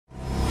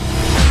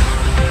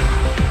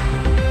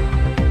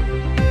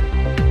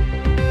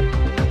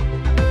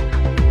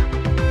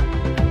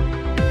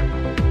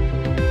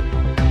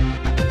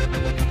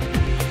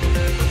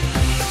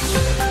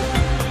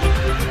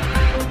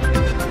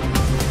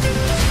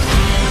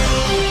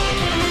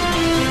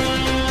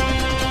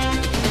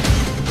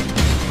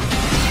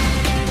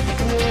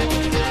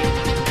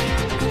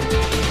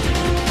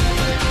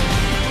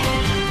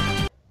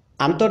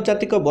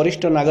आंतर्जातिक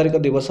वरिष्ठ नागरिक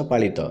दिवस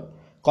पालित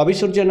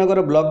कविसूर्यनगर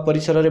ब्लॉक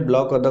परिसर में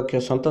ब्लॉक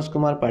अध्यक्ष संतोष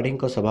कुमार पाढ़ी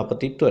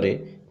सभापतित्व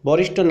में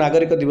वरिष्ठ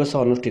नागरिक दिवस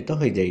अनुष्ठित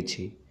हो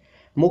जाइछि।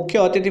 मुख्य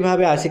अतिथि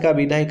भाव आसिका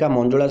विधायिका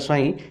मंजुला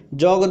स्वाई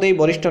जगदे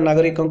वरिष्ठ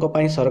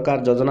नागरिकों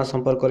सरकार योजना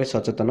संपर्क में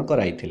सचेतन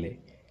कराइथिले।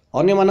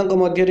 अन्यमानक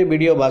मध्य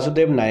बीडीओ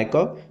वासुदेव नायक,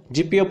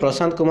 जीपीओ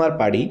प्रशांत कुमार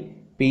पाढ़ी,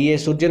 पीए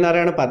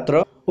सूर्यनारायण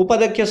पात्र,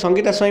 उपाध्यक्ष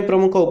संगीता स्वाई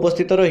प्रमुख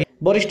उपस्थित रही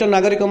वरिष्ठ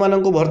नागरिक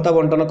मानक भर्ता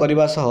बंटन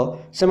करने सह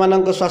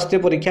सेमानक स्वास्थ्य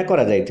परीक्षा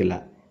करा जायतिला।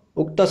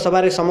 उक्त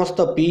सभारे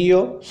समस्त पीईओ,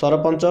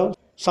 सरपंच,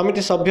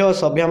 समिति सभ्य और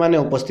सभ्या माने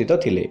उपस्थित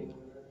थिले।